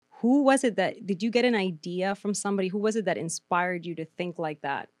who was it did you get an idea from somebody? Who was it that inspired you to think like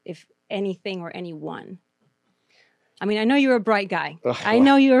that, if anything or anyone? I mean, I know you're a bright guy. I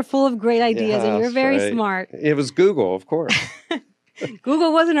know you're full of great ideas and you're very smart. It was Google, of course.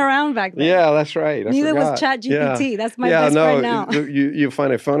 Google wasn't around back then. Yeah, that's right. Neither was ChatGPT. That's my best friend now. You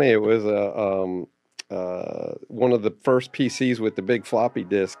find it funny. It was one of the first PCs with the big floppy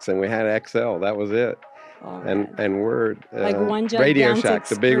disks, and we had Excel. That was it. Oh, and Word. Like one Radio Shack,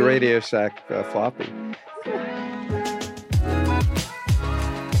 screen. the big Radio Shack floppy.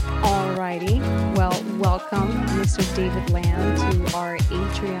 Alrighty. Well, welcome, Mr. David Lamm, to our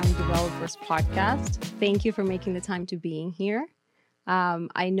Atrium Developers podcast. Thank you for making the time to being here.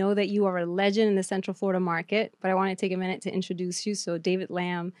 I know that you are a legend in the Central Florida market, but I want to take a minute to introduce you. So David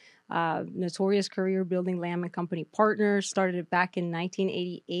Lamm, notorious career building Lamm & Company partner, started it back in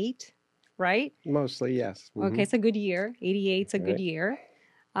 1988, right? Mostly, yes. Mm-hmm. Okay, it's a good year. 88's a good year.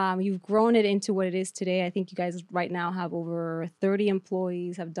 You've grown it into what it is today. I think you guys right now have over 30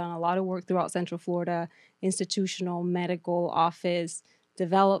 employees, have done a lot of work throughout Central Florida, institutional, medical, office,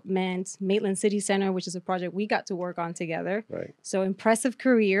 development, Maitland City Center, which is a project we got to work on together. Right. So impressive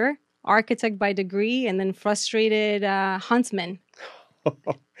career, architect by degree, and then frustrated huntsman.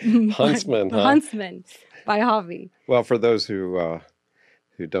 Huntsman, huh? Huntsman by hobby. Well, for those who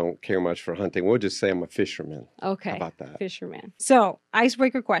don't care much for hunting, we'll just say I'm a fisherman. Okay. How about that? Fisherman. So,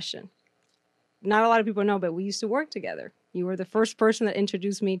 icebreaker question. Not a lot of people know, but we used to work together. You were the first person that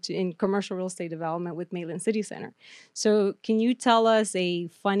introduced me in commercial real estate development with Maitland City Center. So can you tell us a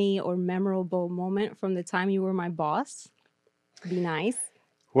funny or memorable moment from the time you were my boss? Be nice.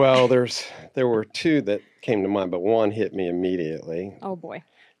 Well, there were two that came to mind, but one hit me immediately. Oh, boy.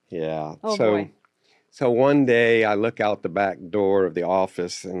 Yeah. Oh, boy. So one day I look out the back door of the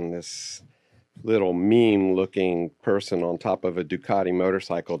office and this little meme-looking person on top of a Ducati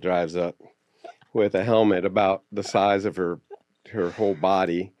motorcycle drives up with a helmet about the size of her whole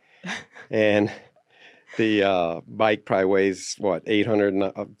body. And the bike probably weighs, 800,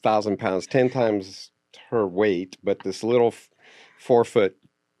 1,000 pounds, 10 times her weight, but this little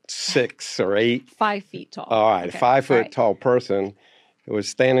 4'6" or 8. 5 feet tall. All right, okay. 5 foot tall person who was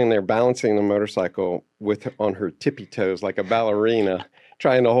standing there balancing the motorcycle on her tippy toes like a ballerina,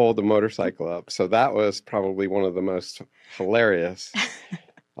 trying to hold the motorcycle up. So that was probably one of the most hilarious.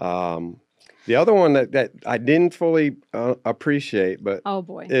 The other one that I didn't fully appreciate, but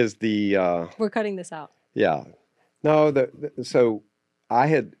is the... We're cutting this out. Yeah. No, so I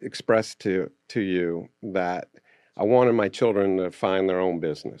had expressed to you that I wanted my children to find their own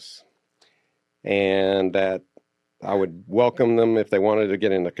business and that I would welcome them if they wanted to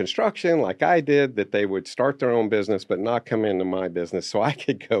get into construction like I did, that they would start their own business but not come into my business so I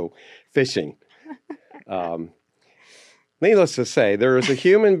could go fishing. Needless to say, there is a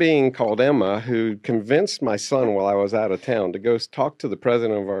human being called Emma who convinced my son while I was out of town to go talk to the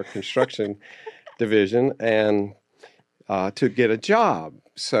president of our construction division and to get a job.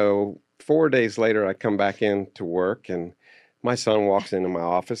 So 4 days later, I come back in to work and my son walks into my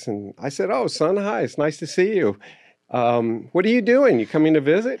office and I said, "Oh, son, hi, it's nice to see you. What are you doing? You coming to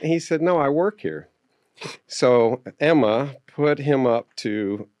visit?" And he said, "No, I work here." So Emma put him up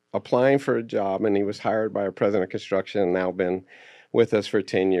to applying for a job, and he was hired by our president of construction and now been with us for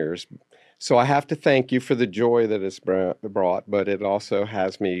 10 years. So I have to thank you for the joy that it's brought, but it also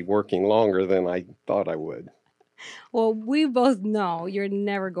has me working longer than I thought I would. Well, we both know you're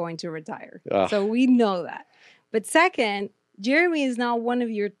never going to retire. So we know that. But second, Jeremy is now one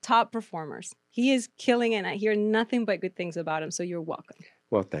of your top performers. He is killing it. I hear nothing but good things about him, so you're welcome.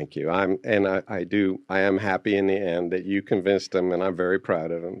 Well, thank you. I am happy in the end that you convinced him, and I'm very proud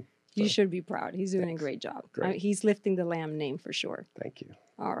of him. You should be proud. He's doing a great job. Great. He's lifting the Lamm name for sure. Thank you.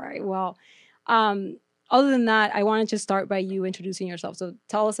 All right. Well, other than that, I wanted to start by you introducing yourself. So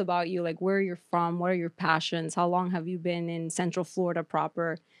tell us about you, like where you're from, what are your passions, how long have you been in Central Florida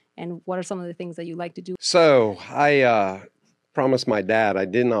proper, and what are some of the things that you like to do? So I promised my dad I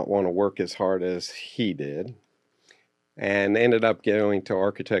did not want to work as hard as he did, and ended up going to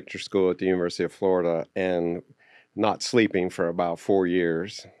architecture school at the University of Florida and not sleeping for about 4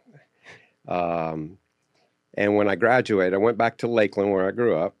 years. And when I graduated, I went back to Lakeland where I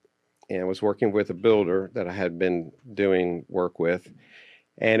grew up and was working with a builder that I had been doing work with.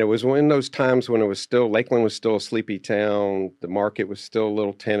 And it was in those times when Lakeland was still a sleepy town. The market was still a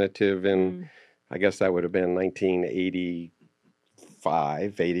little tentative. And I guess that would have been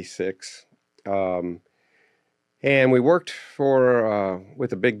 1985, 86. And we worked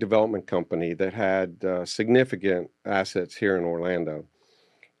with a big development company that had significant assets here in Orlando.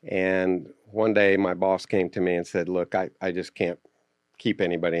 And one day my boss came to me and said, "Look, I just can't keep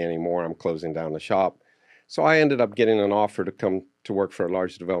anybody anymore. I'm closing down the shop. So I ended up getting an offer to come to work for a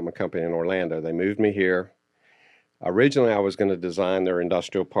large development company in Orlando. They moved me here. Originally, I was going to design their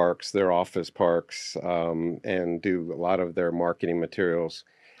industrial parks, their office parks, and do a lot of their marketing materials.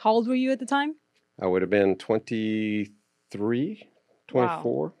 How old were you at the time? I would have been 23,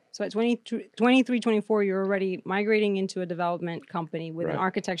 24. Wow. So at 23, 24, you're already migrating into a development company with an Right.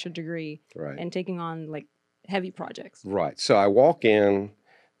 architecture degree Right. and taking on like heavy projects. Right. So I walk in,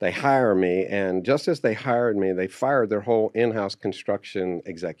 they hire me, and just as they hired me, they fired their whole in-house construction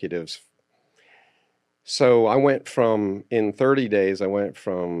executives. So I went from, in 30 days, I went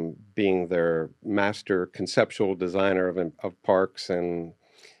from being their master conceptual designer of parks and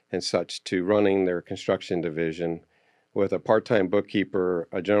such to running their construction division with a part-time bookkeeper,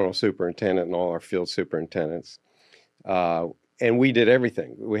 a general superintendent, and all our field superintendents. And we did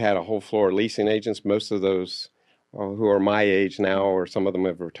everything. We had a whole floor of leasing agents. Most of those who are my age now, or some of them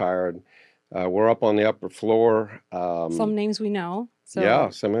have retired, we're up on the upper floor. Some names we know. So Yeah,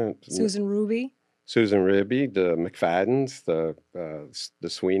 Susan Ruby. Susan Ribby, the McFaddens, the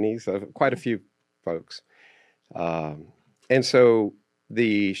Sweeneys, quite a few folks. And so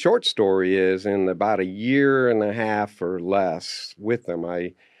the short story is, in about a year and a half or less with them,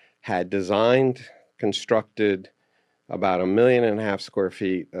 I had designed, constructed about 1.5 million square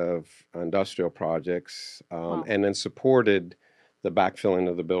feet of industrial projects, Wow. and then supported the backfilling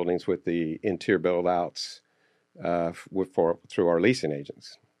of the buildings with the interior build-outs through our leasing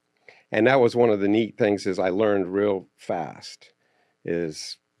agents. And that was one of the neat things is I learned real fast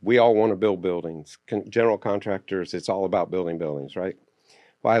is we all want to build buildings. General contractors, it's all about building buildings, right?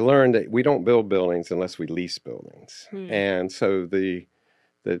 Well, I learned that we don't build buildings unless we lease buildings. And so the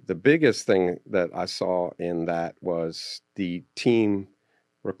biggest thing that I saw in that was the team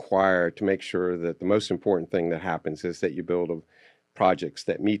required to make sure that the most important thing that happens is that you build projects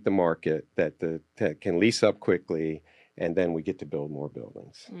that meet the market, that can lease up quickly, and then we get to build more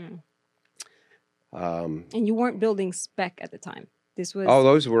buildings. And you weren't building spec at the time. This was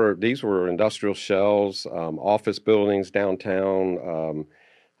these were industrial shells, office buildings downtown.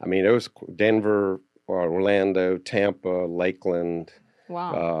 I mean, it was Denver, Orlando, Tampa, Lakeland.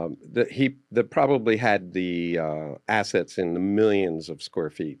 wow. That probably had the assets in the millions of square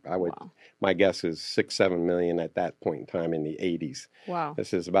feet. Wow. My guess is 6-7 million at that point in time in the 80s. Wow.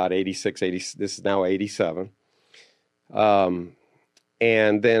 This is about 86, 80. This is now 87.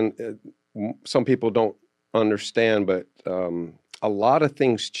 And then some people don't understand, but a lot of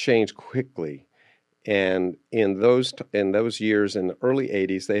things change quickly. And in those years, in the early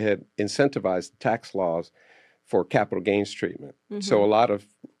 80s, they had incentivized tax laws for capital gains treatment. So a lot of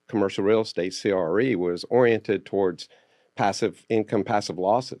commercial real estate, CRE, was oriented towards passive income, passive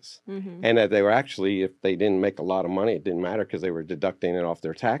losses. And that they were actually, if they didn't make a lot of money, it didn't matter because they were deducting it off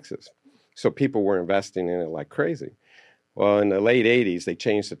their taxes. So people were investing in it like crazy. Well, in the late 80s, they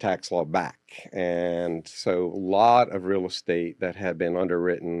changed the tax law back. And so a lot of real estate that had been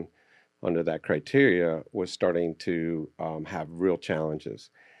underwritten under that criteria was starting to have real challenges.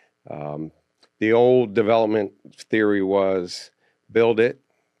 The old development theory was build it,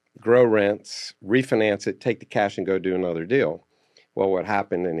 grow rents, refinance it, take the cash and go do another deal. Well, what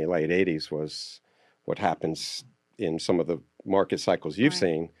happened in the late 80s was what happens in some of the market cycles you've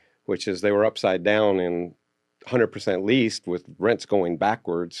seen, which is they were upside down in 100% leased with rents going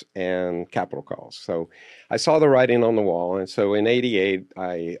backwards and capital calls. So I saw the writing on the wall. And so in 88,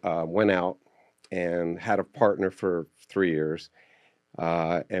 I went out and had a partner for 3 years.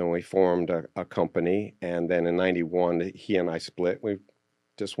 And we formed a company. And then in 91, he and I split. We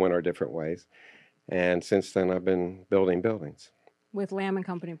just went our different ways. And since then, I've been building buildings. With Lamm and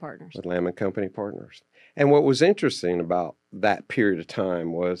Company Partners. With Lamm and Company Partners. And what was interesting about that period of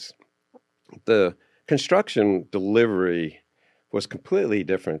time was the construction delivery was completely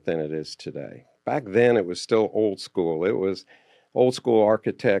different than it is today. Back then, it was still old school. It was old school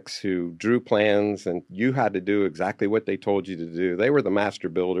architects who drew plans, and you had to do exactly what they told you to do. They were the master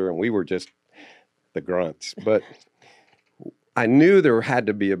builder, and we were just the grunts. But I knew there had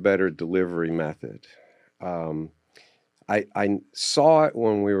to be a better delivery method. I saw it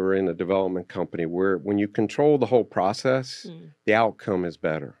when we were in a development company where when you control the whole process, the outcome is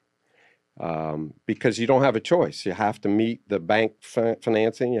better. Because you don't have a choice. You have to meet the bank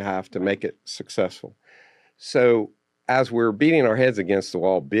financing. You have to make it successful. So as we're beating our heads against the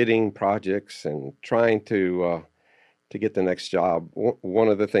wall, bidding projects and trying to get the next job, one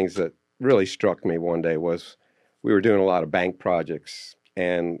of the things that really struck me one day was we were doing a lot of bank projects,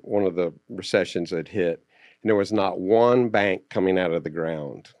 and one of the recessions had hit, and there was not one bank coming out of the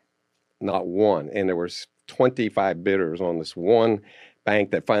ground, not one. And there was 25 bidders on this one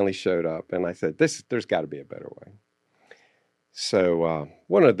bank that finally showed up, and I said, there's got to be a better way. So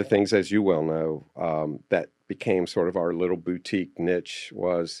one of the things, as you well know, that became sort of our little boutique niche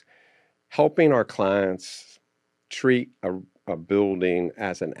was helping our clients treat a building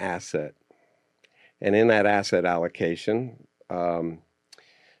as an asset. And in that asset allocation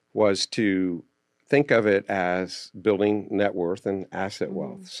was to think of it as building net worth and asset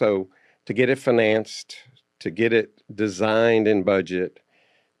wealth. So to get it financed, to get it designed in budget,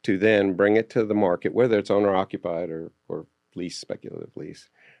 to then bring it to the market, whether it's owner occupied or lease, speculative lease,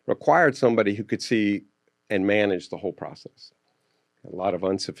 required somebody who could see and manage the whole process. A lot of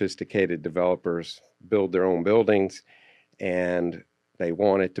unsophisticated developers build their own buildings, and they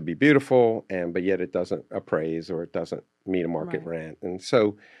want it to be beautiful, but yet it doesn't appraise or it doesn't meet a market rent. And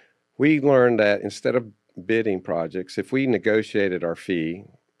so we learned that instead of bidding projects, if we negotiated our fee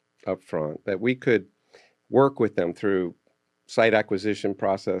up front, that we could work with them through site acquisition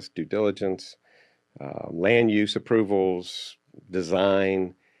process, due diligence, land use approvals,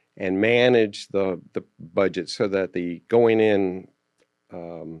 design, and manage the budget so that the going in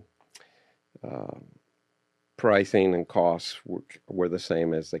pricing and costs were the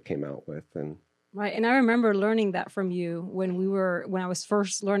same as they came out with. And right. And I remember learning that from you when I was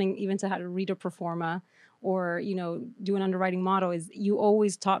first learning even to how to read a pro forma or, do an underwriting model, is you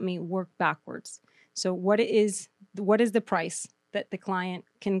always taught me work backwards. So what is the price that the client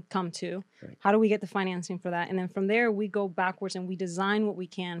can come to? Right. How do we get the financing for that? And then from there we go backwards and we design what we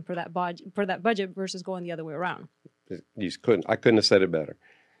can for that budget versus going the other way around. I couldn't have said it better.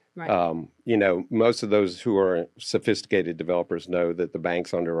 Right. Most of those who are sophisticated developers know that the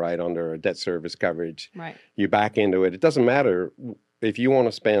banks underwrite under a debt service coverage. Right. You back into it. It doesn't matter if you want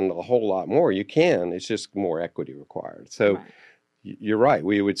to spend a whole lot more, you can. It's just more equity required. So right. You're right.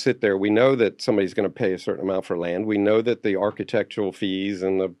 We would sit there. We know that somebody's going to pay a certain amount for land. We know that the architectural fees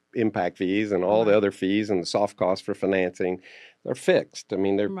and the impact fees and all the other fees and the soft costs for financing, they're fixed. I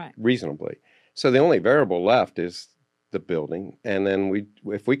mean, they're reasonably. So the only variable left is the building. And then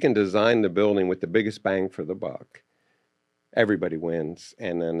if we can design the building with the biggest bang for the buck, everybody wins.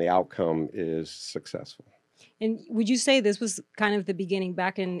 And then the outcome is successful. And would you say this was kind of the beginning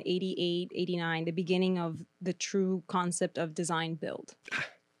back in 88, 89, the beginning of the true concept of design build?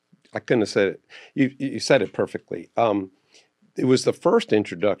 I couldn't have said it. You said it perfectly. It was the first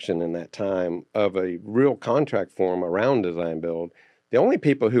introduction in that time of a real contract form around design build. The only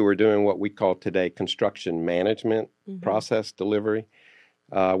people who were doing what we call today construction management process delivery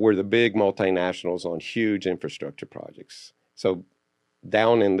were the big multinationals on huge infrastructure projects. So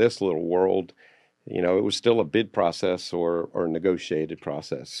down in this little world, it was still a bid process or negotiated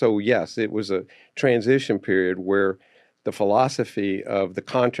process. So yes, it was a transition period where the philosophy of the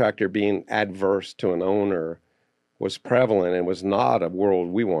contractor being adverse to an owner was prevalent and was not a world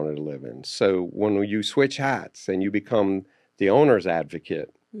we wanted to live in. So when you switch hats and you become the owner's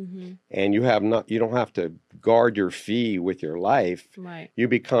advocate, and you don't have to guard your fee with your life. Right. You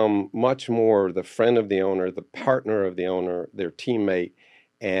become much more the friend of the owner, the partner of the owner, their teammate,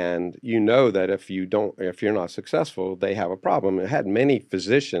 and you know that if you're not successful, they have a problem. It had many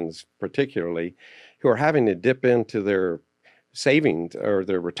physicians, particularly, who are having to dip into their savings or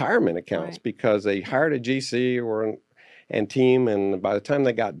their retirement accounts because they hired a GC and team, and by the time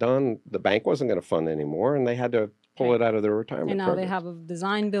they got done, the bank wasn't going to fund anymore, and they had to pull it out of their retirement. And now programs. They have a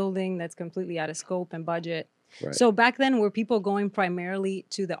design building that's completely out of scope and budget. Right. So back then, were people going primarily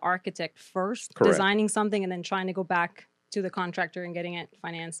to the architect first, Correct. designing something, and then trying to go back to the contractor and getting it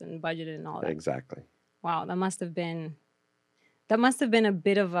financed and budgeted and all that? Exactly. Wow, that must have been a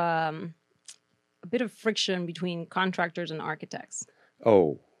bit of friction between contractors and architects.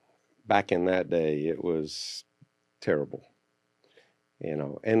 Oh, back in that day, it was terrible.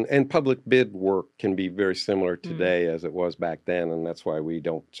 And public bid work can be very similar today as it was back then, and that's why we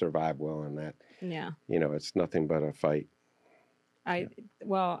don't survive well in that. Yeah. It's nothing but a fight.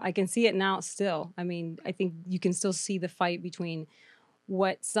 Well, I can see it now still. I mean, I think you can still see the fight between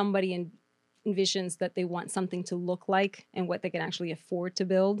what somebody envisions that they want something to look like and what they can actually afford to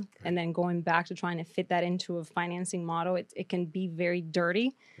build. And then going back to trying to fit that into a financing model, it can be very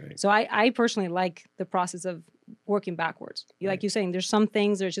dirty. Right. So I personally like the process of working backwards. Like you're saying, there's some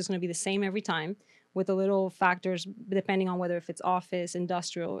things that are just going to be the same every time with the little factors depending on whether if it's office,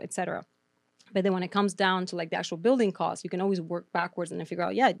 industrial, etc. But then when it comes down to like the actual building costs, you can always work backwards and then figure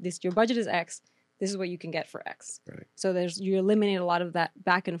out, your budget is X. This is what you can get for X. Right. So you eliminate a lot of that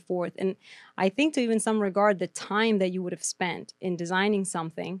back and forth. And I think to even some regard, the time that you would have spent in designing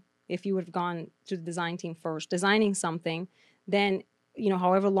something, if you would have gone to the design team first, designing something, then,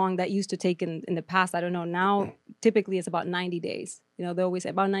 however long that used to take in the past, I don't know. Now, typically it's about 90 days they always say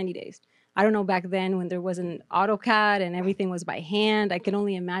about 90 days. I don't know back then when there wasn't AutoCAD and everything was by hand. I can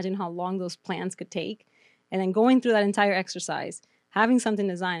only imagine how long those plans could take. And then going through that entire exercise, having something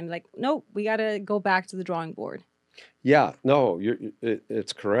designed, like, nope, we got to go back to the drawing board. Yeah, no,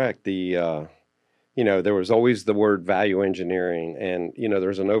 it's correct. There was always the word value engineering, and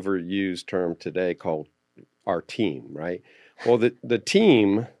there's an overused term today called our team, right? Well, the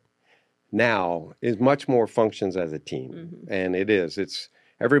team now is much more functions as a team, and it's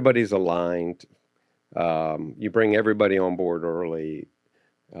everybody's aligned. You bring everybody on board early.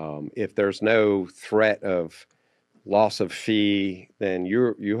 If there's no threat of loss of fee, then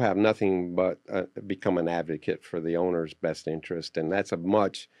you have nothing but become an advocate for the owner's best interest, and that's a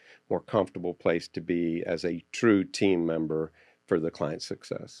much more comfortable place to be as a true team member for the client's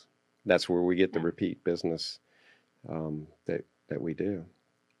success. That's where we get the repeat business that we do.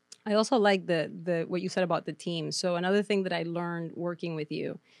 I also like the what you said about the team. So another thing that I learned working with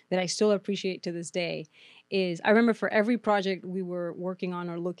you that I still appreciate to this day is I remember for every project we were working on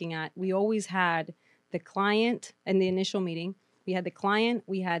or looking at, we always had the client in the initial meeting. We had the client,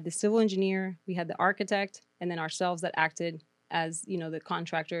 we had the civil engineer, we had the architect, and then ourselves that acted as, the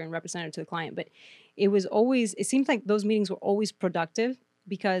contractor and representative to the client. But it seemed like those meetings were always productive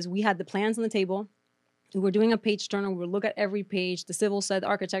because we had the plans on the table. We were doing a page turner. We would look at every page, the civil set, the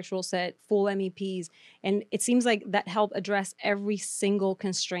architectural set, full MEPs. And it seems like that helped address every single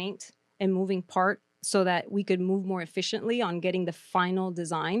constraint and moving part so that we could move more efficiently on getting the final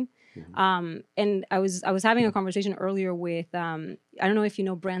design. And I was having a conversation earlier with, I don't know if you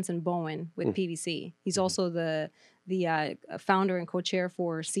know Branson Bowen with PVC. He's also the founder and co-chair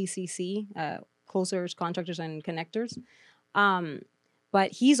for CCC, Closers, Contractors, and Connectors.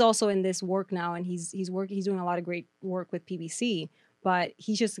 But he's also in this work now, and he's doing a lot of great work with PVC. But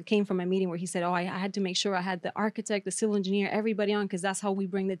he just came from a meeting where he said, I had to make sure I had the architect, the civil engineer, everybody on, because that's how we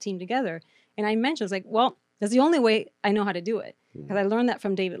bring the team together. And I mentioned, I was like, well, that's the only way I know how to do it, because I learned that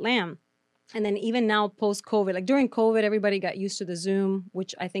from David Lamm. And then even now post-COVID, like during COVID, everybody got used to the Zoom,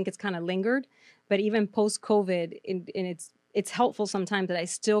 which I think it's kind of lingered. But even post-COVID, and it's helpful sometimes that I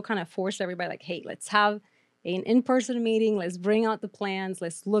still kind of force everybody, like, hey, let's have an in-person meeting. Let's bring out the plans.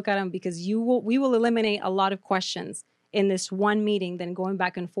 Let's look at them, because we will eliminate a lot of questions in this one meeting than going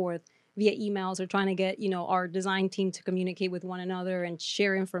back and forth via emails or trying to get, our design team to communicate with one another and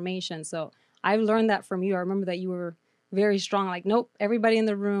share information. So I've learned that from you. I remember that you were very strong, like, nope, everybody in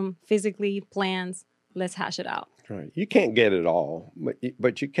the room, physically, plans, let's hash it out. Right. You can't get it all,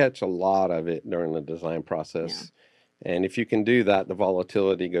 but you catch a lot of it during the design process. Yeah. And if you can do that, the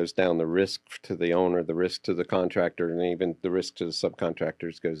volatility goes down, the risk to the owner, the risk to the contractor, and even the risk to the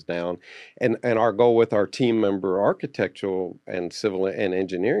subcontractors goes down. And our goal with our team member architectural and civil and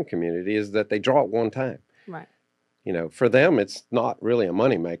engineering community is that they draw at one time. Right. For them, it's not really a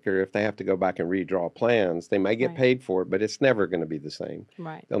moneymaker. If they have to go back and redraw plans, they may get paid for it, but it's never going to be the same.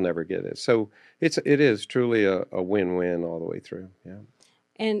 Right. They'll never get it. So it is truly a win-win all the way through. Yeah.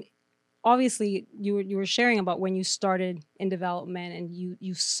 And obviously, you were sharing about when you started in development and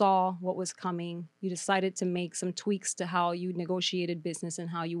you saw what was coming. You decided to make some tweaks to how you negotiated business and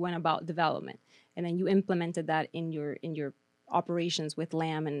how you went about development, and then you implemented that in your operations with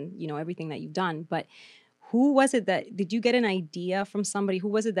Lamm and everything that you've done. But who was it did you get an idea from somebody? Who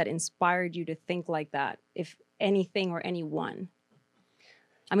was it that inspired you to think like that, if anything or anyone?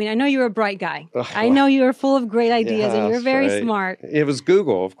 I mean, I know you're a bright guy. I know you're full of great ideas, and you're very smart. It was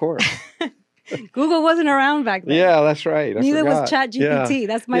Google, of course. Google wasn't around back then. Yeah, that's right. Neither was ChatGPT. Yeah.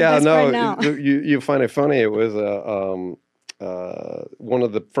 That's my best friend now. You find it funny. It was one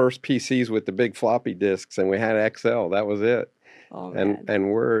of the first PCs with the big floppy disks, and we had Excel. That was it. Oh,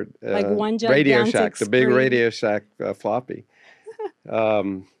 and Word. Like one Radio Shack, screen. The big Radio Shack floppy.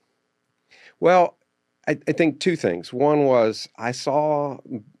 Well, I think two things. One was I saw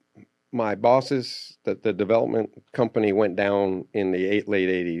my bosses that the development company went down in the late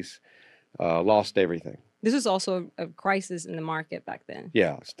 80s, lost everything. This was also a crisis in the market back then.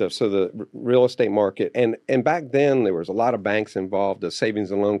 Yeah, so the real estate market. And back then there was a lot of banks involved. The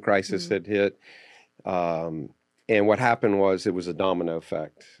savings and loan crisis had hit. And what happened was it was a domino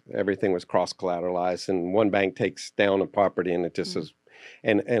effect. Everything was cross-collateralized, and one bank takes down a property, and it just is.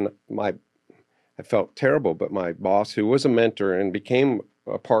 And I felt terrible, but my boss, who was a mentor and became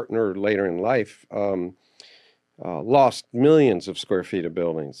a partner later in life, lost millions of square feet of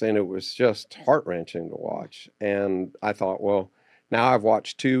buildings, and it was just heart-wrenching to watch. And I thought, well, now I've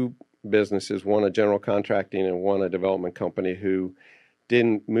watched two businesses, one a general contracting and one a development company, who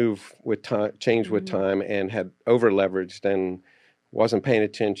didn't move with time, change with time, and had over-leveraged and wasn't paying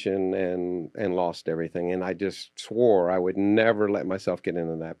attention and lost everything. And I just swore I would never let myself get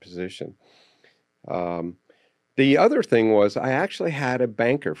into that position. Um, the other thing was I actually had a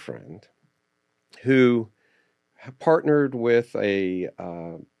banker friend who partnered with a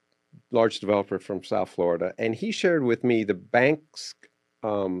large developer from South Florida, and he shared with me the bank's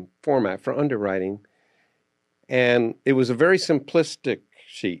format for underwriting, and it was a very simplistic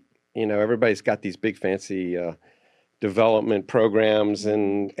sheet. You know, everybody's got these big fancy development programs,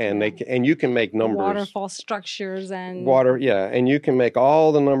 and they and you can make numbers waterfall structures and water, yeah, and you can make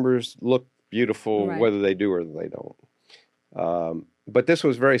all the numbers look beautiful, right. whether they do or they don't. But this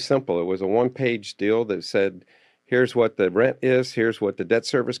was very simple. It was a one-page deal that said, here's what the rent is, here's what the debt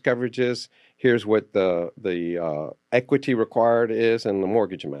service coverage is, here's what the equity required is, and the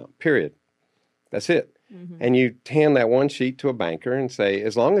mortgage amount, period. That's it. Mm-hmm. And you hand that one sheet to a banker and say,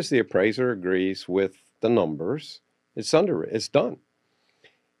 as long as the appraiser agrees with the numbers, it's done.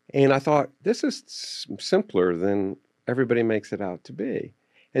 And I thought, this is simpler than everybody makes it out to be.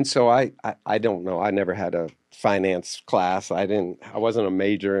 And so I don't know. I never had a finance class. I wasn't a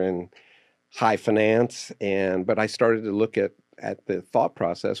major in high finance, but I started to look at the thought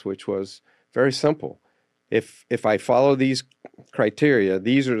process, which was very simple. If I follow these criteria,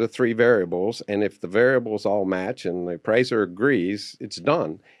 these are the three variables, and if the variables all match and the appraiser agrees, it's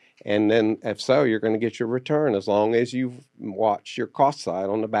done. And then if so, you're going to get your return as long as you watch your cost side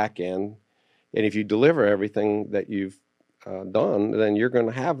on the back end. And if you deliver everything that you've done, then you're going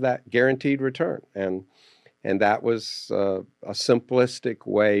to have that guaranteed return. And that was a simplistic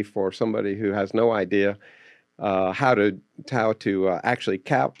way for somebody who has no idea how to actually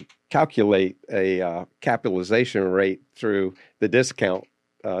calculate a capitalization rate through the discount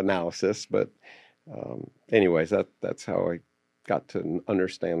analysis. But anyways, that's how I got to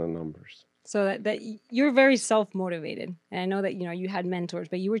understand the numbers. So that you're very self-motivated, and I know that you had mentors,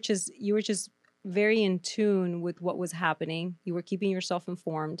 but you were just very in tune with what was happening. You were keeping yourself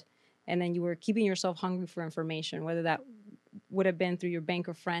informed, and then you were keeping yourself hungry for information, whether that would have been through your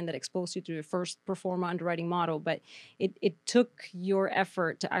banker friend that exposed you to your first pro forma underwriting model. But it took your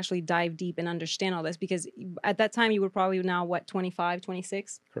effort to actually dive deep and understand all this, because at that time you were probably now, what, 25,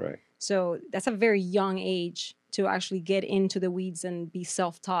 26? Correct. So that's a very young age to actually get into the weeds and be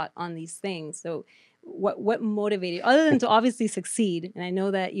self-taught on these things. So what motivated, other than to obviously succeed, and I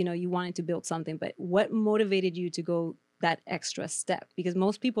know that you wanted to build something, but what motivated you to go that extra step? Because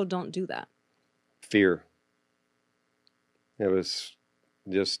most people don't do that. Fear. It was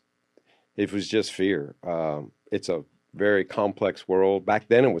just fear. It's a very complex world. Back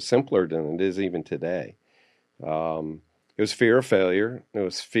then it was simpler than it is even today. It was fear of failure. It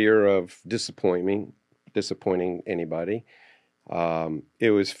was fear of disappointing anybody.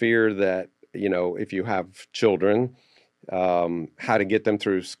 It was fear that, if you have children, how to get them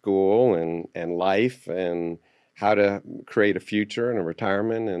through school and life, and how to create a future and a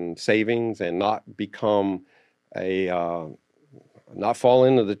retirement and savings, and not become not fall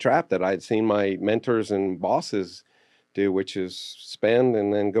into the trap that I'd seen my mentors and bosses do, which is spend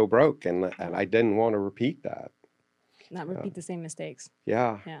and then go broke. And I didn't want to repeat that. Not repeat the same mistakes.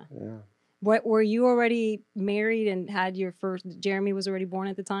 Yeah. What, were you already married and had your first, Jeremy was already born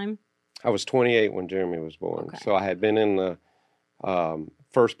at the time? I was 28 when Jeremy was born. Okay. So I had been in the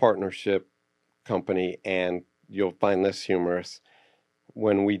first partnership company, and you'll find this humorous.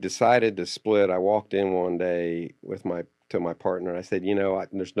 When we decided to split, I walked in one day to my partner. I said,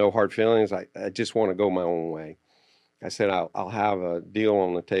 there's no hard feelings. I just want to go my own way. I said, I'll have a deal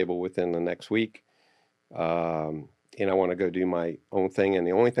on the table within the next week. And I want to go do my own thing. And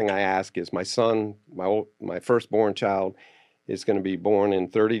the only thing I ask is my son, my firstborn child, is going to be born in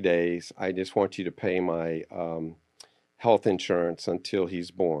 30 days. I just want you to pay my health insurance until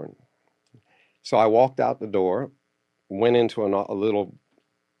he's born. So I walked out the door, went into a little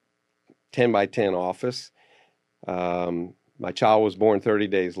 10 by 10 office. My child was born 30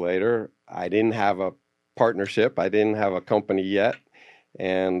 days later. I didn't have a partnership. I didn't have a company yet.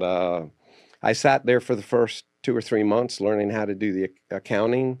 And I sat there for the first 2 or 3 months learning how to do the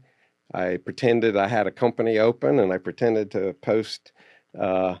accounting. I pretended I had a company open, and I pretended to post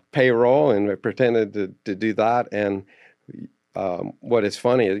payroll, and I pretended to do that. And what is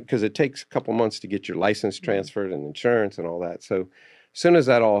funny, because it takes a couple months to get your license transferred and insurance and all that. So as soon as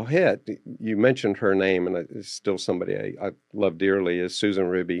that all hit, you mentioned her name, and it's still somebody I love dearly, is Susan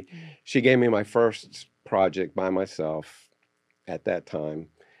Ruby. She gave me my first project by myself at that time,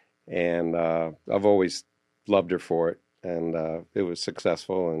 and I've always loved her for it, and it was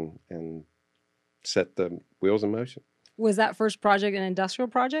successful and set the wheels in motion. Was that first project an industrial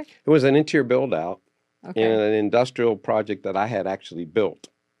project? It was an interior build out. in Okay. an industrial project that I had actually built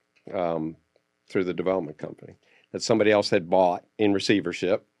um, through the development company that somebody else had bought in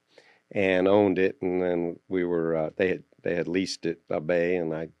receivership and owned it, and then we were they had leased it a bay,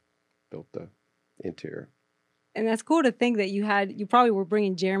 and I built the interior. And that's cool to think that you probably were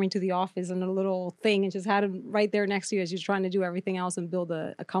bringing Jeremy to the office in a little thing and just had him right there next to you as you're trying to do everything else and build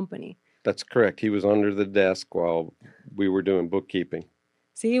a company. That's correct. He was under the desk while we were doing bookkeeping.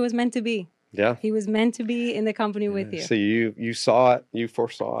 See, it was meant to be. Yeah. He was meant to be in the company with you. See, you saw it, you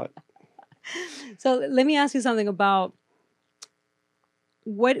foresaw it. So let me ask you something about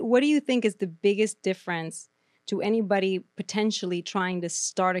what do you think is the biggest difference to anybody potentially trying to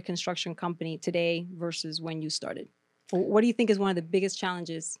start a construction company today versus when you started? What do you think is one of the biggest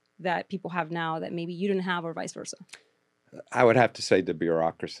challenges that people have now that maybe you didn't have or vice versa? I would have to say the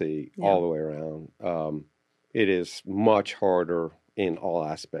bureaucracy Yeah. all the way around. It is much harder in all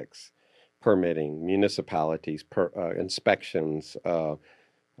aspects: permitting, municipalities, inspections,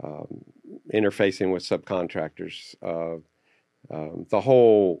 interfacing with subcontractors,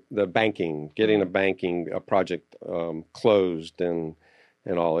 the banking, getting a project closed and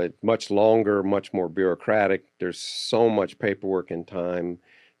all. It much longer, much more bureaucratic. There's so much paperwork and time.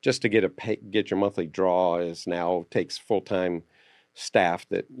 Just to get your monthly draw is now takes full-time staff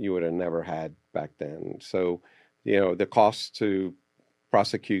that you would have never had back then. So, the cost to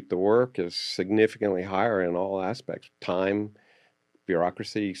prosecute the work is significantly higher in all aspects: time,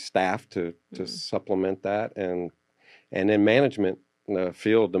 bureaucracy, staff to supplement that, and then management, the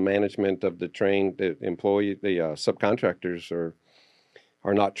field, the management of the employee, the subcontractors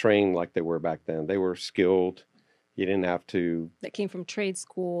are not trained like they were back then. They were skilled. You didn't have to. That came from trade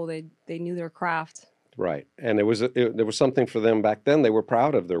school. They knew their craft. Right, and there was something for them back then. They were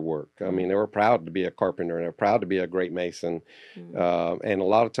proud of their work. I mean, they were proud to be a carpenter, and they were proud to be a great mason. And a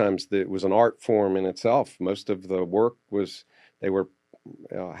lot of times it was an art form in itself. Most of the work was they were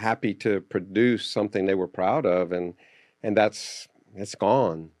happy to produce something they were proud of, and it's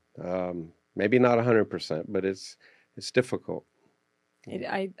gone. Maybe not 100%, but it's difficult.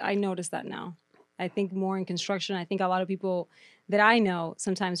 I notice that now. I think more in construction. I think a lot of people that I know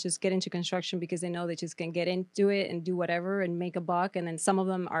sometimes just get into construction because they know they just can get into it and do whatever and make a buck. And then some of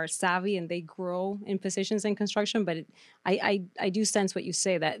them are savvy and they grow in positions in construction. But I do sense what you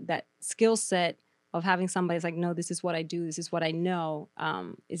say, that skill set of having somebody that's like, no, this is what I do, this is what I know,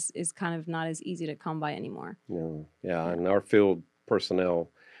 is kind of not as easy to come by anymore. Yeah, and our field personnel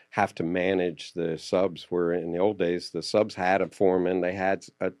have to manage the subs, where in the old days the subs had a foreman, they had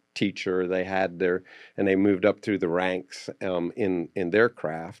a teacher, and they moved up through the ranks in their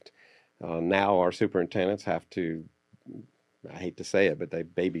craft. Now our superintendents have to, I hate to say it, but they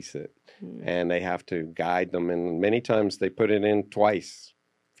babysit, and they have to guide them, and many times they put it in twice,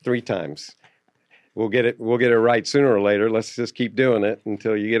 3 times. We'll get it right sooner or later. Let's just keep doing it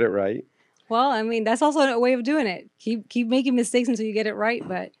until you get it right. Well, I mean, that's also a way of doing it. Keep making mistakes until you get it right,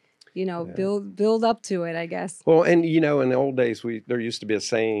 but build up to it, I guess. Well, and in the old days, there used to be a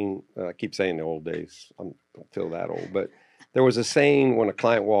saying. I keep saying the old days. I don't feel that old, but there was a saying when a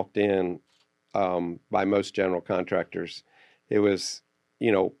client walked in by most general contractors. It was,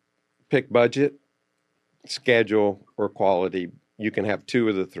 pick budget, schedule, or quality. You can have 2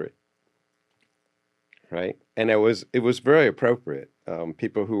 of the 3. Right, and it was very appropriate.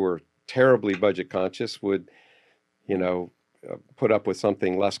 People who were terribly budget conscious would, put up with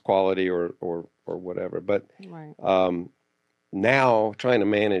something less quality or whatever. But Right. Now trying to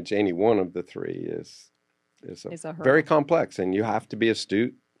manage any one of the 3 is very complex, and you have to be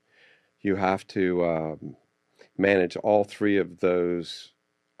astute. You have to manage all 3 of those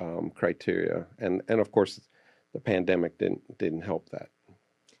criteria, and of course, the pandemic didn't help that.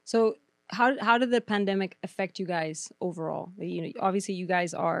 So how did the pandemic affect you guys overall? Obviously you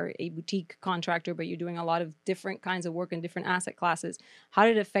guys are a boutique contractor, but you're doing a lot of different kinds of work in different asset classes. How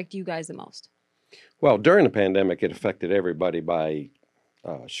did it affect you guys the most? Well, during the pandemic, it affected everybody by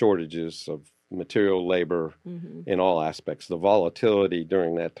shortages of material, labor, in all aspects. The volatility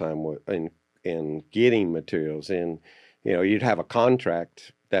during that time in getting materials in, you'd have a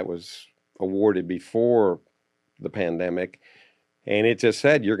contract that was awarded before the pandemic, and it just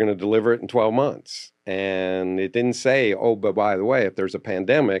said you're going to deliver it in 12 months. And it didn't say, oh, but by the way, if there's a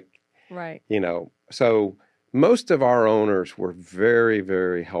pandemic, right. So most of our owners were very,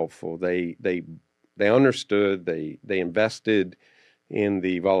 very helpful. They understood, they invested in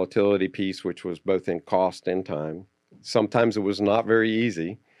the volatility piece, which was both in cost and time. Sometimes it was not very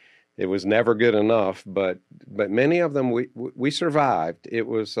easy. It was never good enough, but many of them we survived. It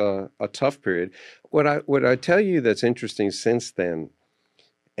was a tough period. What I tell you that's interesting since then,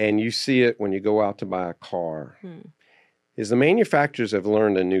 and you see it when you go out to buy a car, is the manufacturers have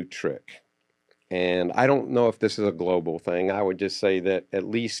learned a new trick. And I don't know if this is a global thing. I would just say that at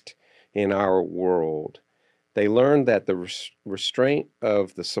least in our world, they learned that the restraint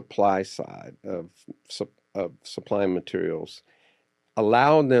of the supply side of supplying materials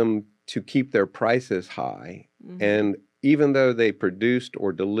allowed them to keep their prices high. And even though they produced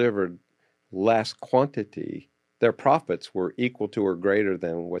or delivered less quantity, their profits were equal to or greater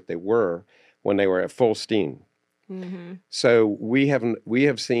than what they were when they were at full steam. So we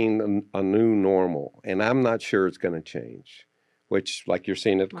have seen a new normal, and I'm not sure it's going to change, which like you're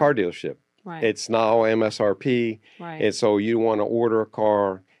seeing at the car dealership. Right. It's now MSRP. Right. And so you want to order a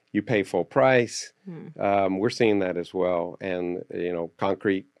car, you pay full price. We're seeing that as well. And,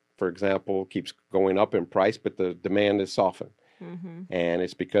 concrete, for example, keeps going up in price, but the demand is softened. And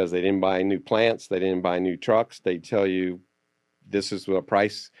it's because they didn't buy new plants, they didn't buy new trucks. They tell you this is the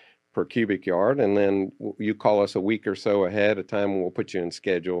price per cubic yard, and then you call us a week or so ahead of time, and we'll put you in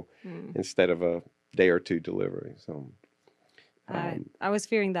schedule instead of a day or two delivery. So I was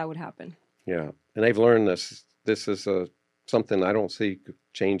fearing that would happen. Yeah, and they've learned this. This is something I don't see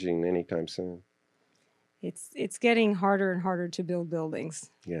changing anytime soon. It's getting harder and harder to build buildings.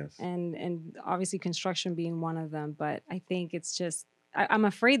 Yes. And obviously construction being one of them. But I think it's just, I'm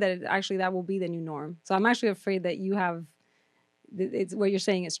afraid that that will be the new norm. So I'm actually afraid that it's what you're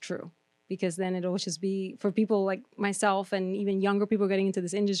saying is true. Because then it'll just be, for people like myself and even younger people getting into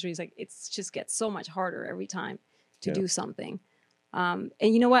this industry, it's just gets so much harder every time to do something. And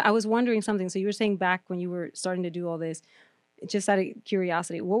you know what? I was wondering something. So you were saying back when you were starting to do all this, just out of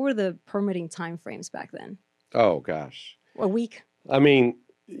curiosity, what were the permitting timeframes back then? Oh, gosh. A week? I mean,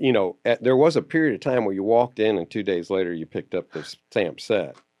 there was a period of time where you walked in and 2 days later you picked up the stamp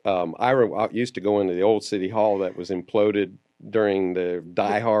set. I used to go into the old city hall that was imploded during the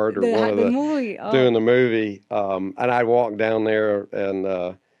Die Hard or one of the movie. Doing the movie. And I'd walk down there and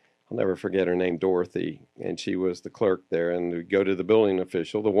I'll never forget her name, Dorothy, and she was the clerk there. And we'd go to the building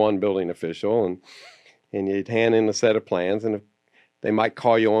official, the one building official, and you'd hand in a set of plans, and they might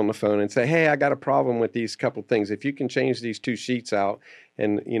call you on the phone and say, hey, I got a problem with these couple things. If you can change these 2 sheets out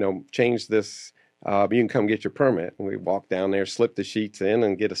and, change this, you can come get your permit. And we walk down there, slip the sheets in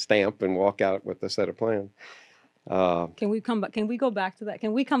and get a stamp and walk out with a set of plans. Can we go back to that?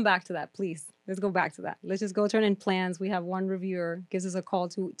 Can we come back to that, please? Let's go back to that. Let's just go turn in plans. We have one reviewer, gives us a call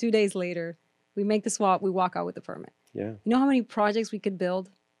 2 days later. We make the swap. We walk out with the permit. Yeah. You know how many projects we could build?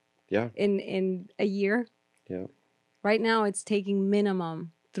 Yeah. In a year? Yeah. Right now, it's taking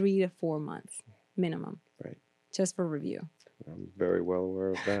minimum 3 to 4 months, minimum. Right. Just for review. I'm very well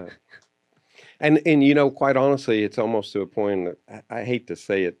aware of that. And quite honestly, it's almost to a point that I hate to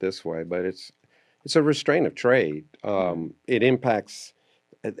say it this way, but it's a restraint of trade. It impacts,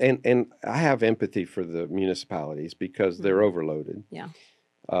 and I have empathy for the municipalities because they're overloaded. Yeah.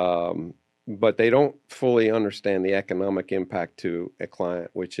 But they don't fully understand the economic impact to a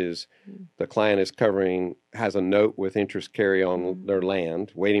client, which is the client has a note with interest carry on their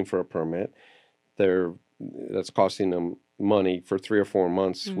land, waiting for a permit. That's costing them money for 3 or 4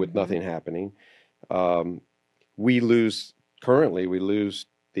 months with nothing happening. We lose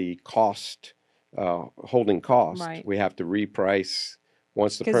the cost, holding cost. Right. We have to reprice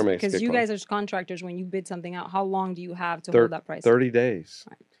once the permit gets because you guys are contractors. When you bid something out, how long do you have to hold that price? 30 days.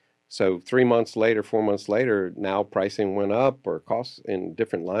 Right. So 3 months later, 4 months later, now pricing went up or costs in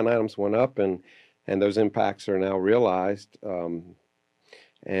different line items went up, and those impacts are now realized.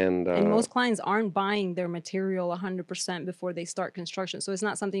 And most clients aren't buying their material 100% before they start construction. So it's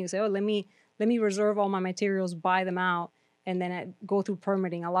not something you say, oh, let me reserve all my materials, buy them out, and then go through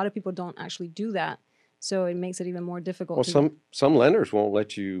permitting. A lot of people don't actually do that. So it makes it even more difficult. Well, some lenders won't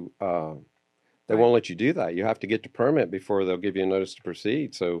let you, won't let you do that. You have to get the permit before they'll give you a notice to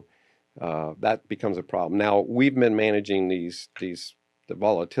proceed. So that becomes a problem. Now, we've been managing the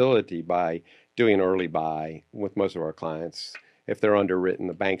volatility by doing early buy with most of our clients. If they're underwritten,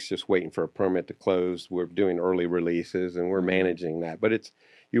 the bank's just waiting for a permit to close. We're doing early releases, and we're managing that. But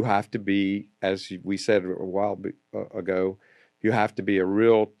you have to be, as we said a while ago, you have to be a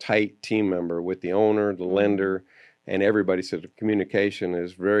real tight team member with the owner, the lender, and everybody. So the communication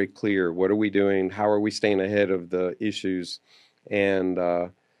is very clear. What are we doing? How are we staying ahead of the issues? And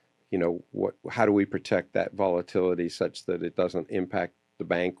how do we protect that volatility such that it doesn't impact the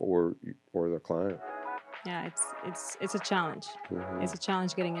bank or the client? Yeah, it's a challenge. It's a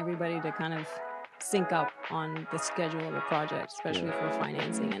challenge getting everybody to kind of sync up on the schedule of a project, especially for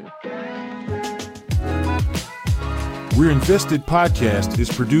financing. We're Invested podcast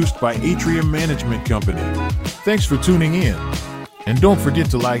is produced by Atrium Management Company. Thanks for tuning in. And don't forget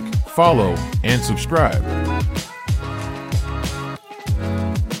to like, follow, and subscribe.